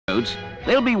boats,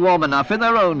 they'll be warm enough in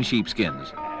their own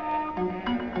sheepskins.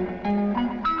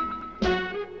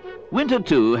 Winter,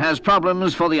 too, has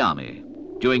problems for the Army.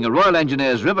 During a Royal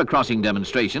Engineers river crossing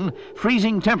demonstration,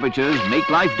 freezing temperatures make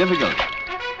life difficult.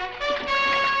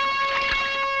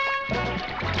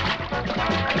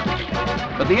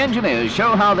 But the engineers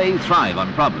show how they thrive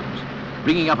on problems.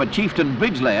 Bringing up a Chieftain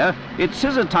bridge layer, its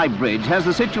scissor-type bridge has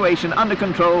the situation under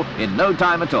control in no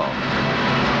time at all.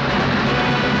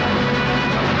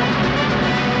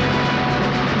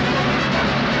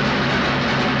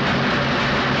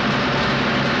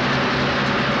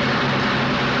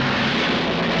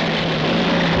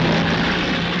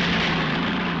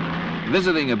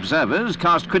 Visiting observers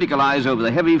cast critical eyes over the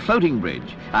heavy floating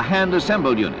bridge, a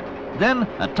hand-assembled unit. Then,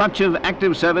 a touch of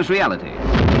active service reality.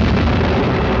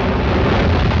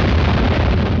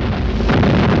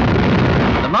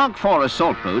 The Mark IV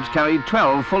assault boats carried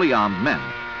 12 fully armed men.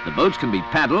 The boats can be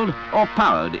paddled or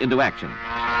powered into action.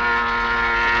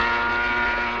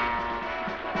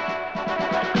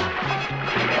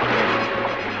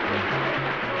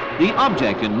 The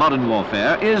object in modern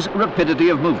warfare is rapidity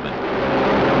of movement.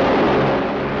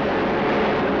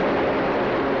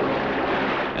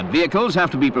 And vehicles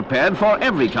have to be prepared for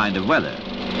every kind of weather.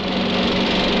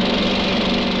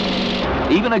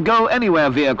 Even a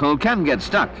go-anywhere vehicle can get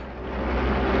stuck.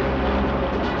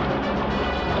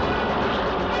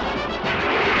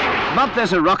 But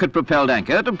there's a rocket-propelled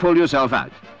anchor to pull yourself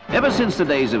out. Ever since the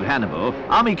days of Hannibal,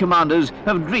 Army commanders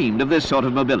have dreamed of this sort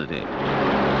of mobility.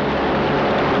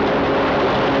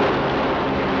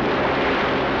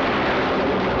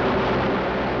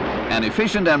 An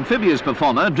efficient amphibious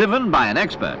performer driven by an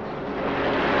expert.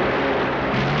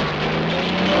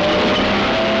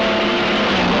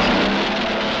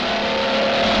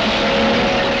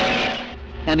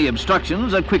 Any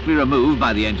obstructions are quickly removed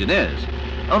by the engineers.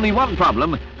 Only one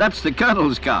problem, that's the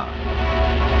Colonel's car.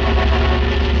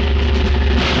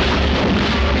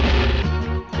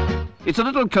 It's a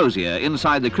little cozier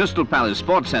inside the Crystal Palace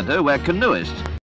Sports Centre where canoeists